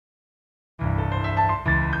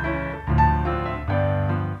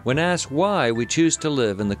When asked why we choose to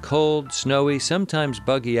live in the cold, snowy, sometimes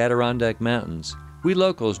buggy Adirondack Mountains, we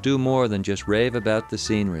locals do more than just rave about the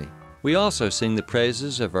scenery. We also sing the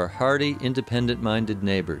praises of our hardy, independent-minded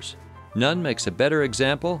neighbors. None makes a better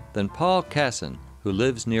example than Paul Casson, who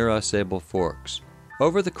lives near Ausable Forks.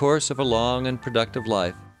 Over the course of a long and productive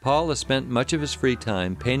life, Paul has spent much of his free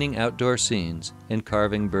time painting outdoor scenes and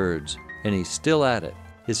carving birds, and he's still at it.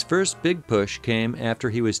 His first big push came after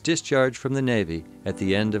he was discharged from the Navy at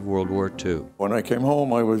the end of World War II. When I came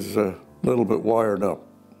home, I was a little bit wired up.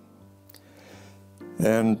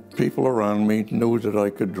 And people around me knew that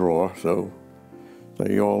I could draw, so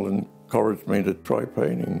they all encouraged me to try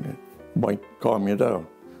painting. It might calm you down.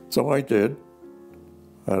 So I did,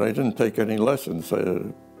 and I didn't take any lessons.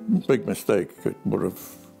 A big mistake. It would have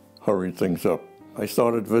hurried things up. I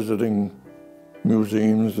started visiting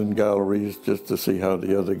museums and galleries just to see how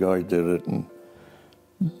the other guy did it and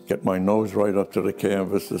get my nose right up to the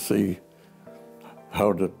canvas to see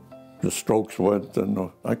how the strokes went, and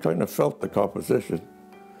I kind of felt the composition,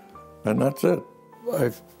 and that's it.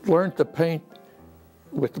 I've learned to paint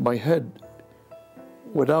with my head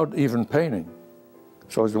without even painting.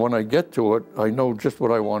 So when I get to it, I know just what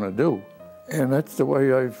I want to do. And that's the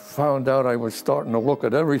way I found out I was starting to look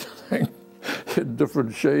at everything in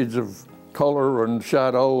different shades of color and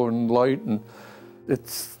shadow and light, and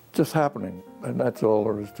it's just happening, and that's all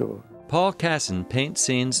there is to it. Paul Casson paints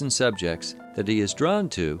scenes and subjects that he is drawn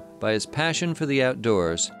to by his passion for the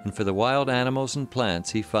outdoors and for the wild animals and plants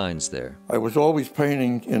he finds there. I was always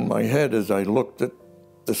painting in my head as I looked at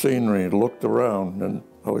the scenery and looked around, and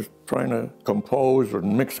I was trying to compose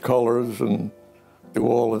and mix colors and do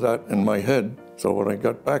all of that in my head. So when I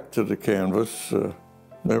got back to the canvas,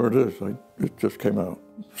 there it is. It just came out.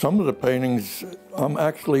 Some of the paintings, I'm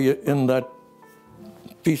actually in that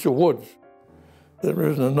piece of woods. There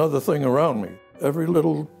isn't another thing around me. Every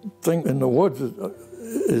little thing in the woods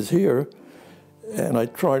is here, and I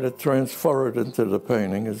try to transfer it into the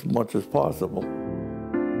painting as much as possible.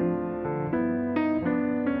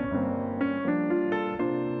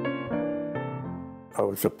 I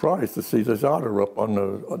was surprised to see this otter up on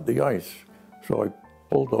the ice, so I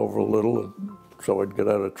pulled over a little so I'd get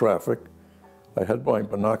out of traffic. I had my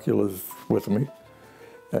binoculars with me,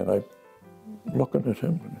 and I'm looking at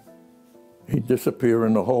him. He'd disappear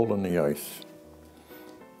in the hole in the ice,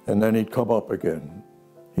 and then he'd come up again.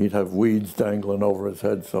 He'd have weeds dangling over his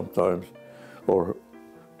head sometimes, or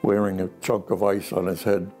wearing a chunk of ice on his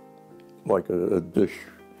head like a dish.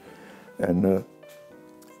 And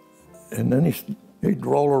then he'd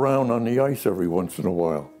roll around on the ice every once in a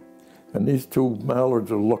while. And these two mallards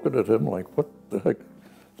are looking at him like, what the heck?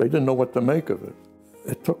 They didn't know what to make of it.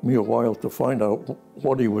 It took me a while to find out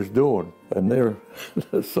what he was doing. And there,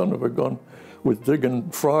 the son of a gun was digging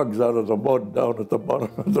frogs out of the mud down at the bottom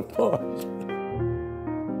of the pond.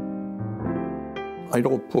 I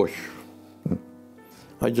don't push.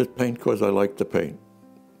 I just paint because I like to paint.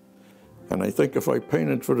 And I think if I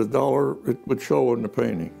painted for the dollar, it would show in the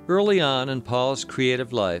painting. Early on in Paul's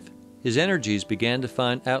creative life, his energies began to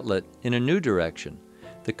find outlet in a new direction: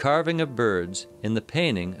 the carving of birds and the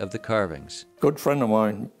painting of the carvings. A good friend of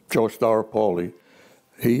mine, Joe Staropoli,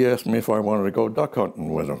 he asked me if I wanted to go duck hunting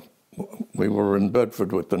with him. We were in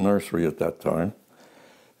Bedford with the nursery at that time,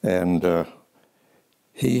 and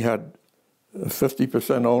he had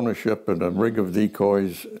 50% ownership in a rig of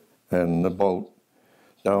decoys and the boat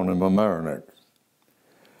down in Mamaroneck.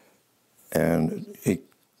 And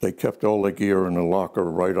they kept all the gear in the locker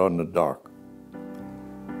right on the dock.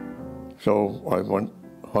 So I went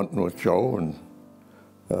hunting with Joe, and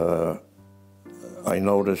I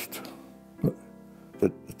noticed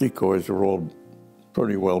that the decoys were all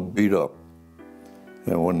pretty well beat up.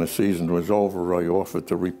 And when the season was over, I offered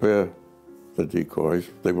to repair the decoys.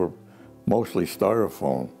 They were mostly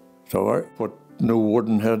styrofoam. So I put new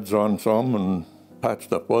wooden heads on some and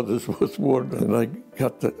patched up others with wood. And I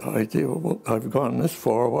got the idea, well, I've gone this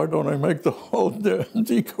far, why don't I make the whole damn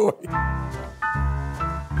decoy?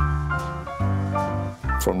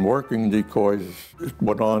 From working decoys, it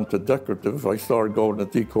went on to decorative. I started going to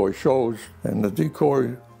decoy shows, and the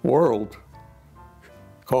decoy world,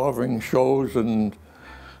 carving shows and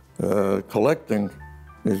collecting,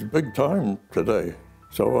 is big time today.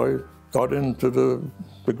 So I got into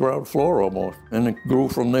the ground floor almost, and it grew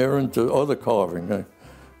from there into other carving.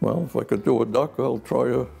 Well, if I could do a duck, I'll try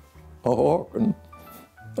a hawk, and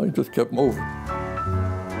I just kept moving.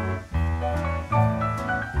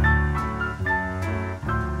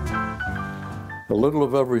 A little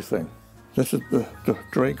of everything. This is the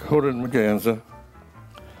Drake hooded merganser.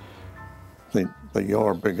 They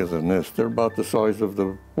are bigger than this. They're about the size of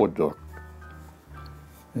the wood duck.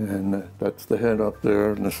 And that's the head up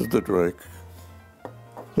there, and this is the drake.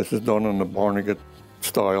 This is done in the Barnegat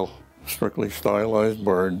style, strictly stylized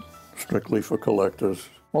bird, strictly for collectors.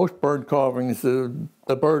 Most bird carvings, the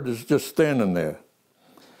bird is just standing there.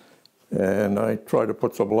 And I try to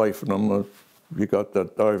put some life in them. You got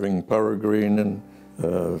that diving peregrine, and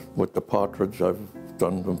with the partridge, I've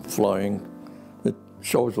done them flying. It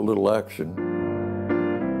shows a little action.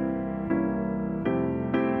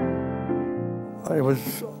 I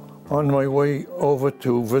was on my way over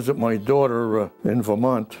to visit my daughter in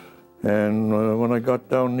Vermont, and when I got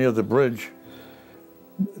down near the bridge,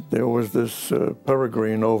 there was this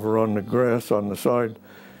peregrine over on the grass on the side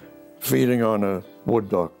feeding on a wood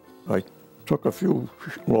duck. I took a few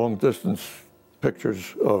long-distance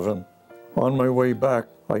pictures of him. On my way back,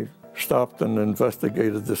 I stopped and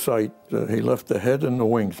investigated the site. He left the head and the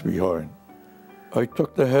wings behind. I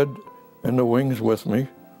took the head and the wings with me,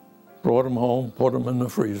 brought them home, put them in the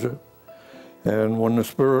freezer, and when the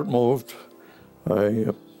spirit moved, I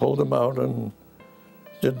pulled them out and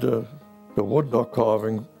did the wood duck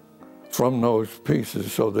carving from those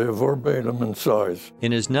pieces, so they're verbatim in size.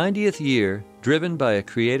 In his 90th year, driven by a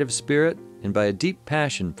creative spirit and by a deep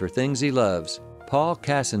passion for things he loves, Paul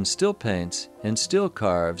Casson still paints and still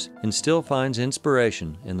carves and still finds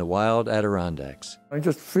inspiration in the wild Adirondacks. I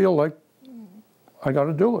just feel like I got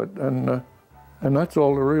to do it, and that's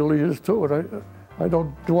all there really is to it. I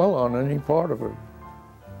don't dwell on any part of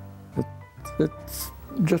it. It's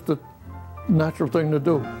just a natural thing to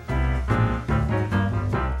do.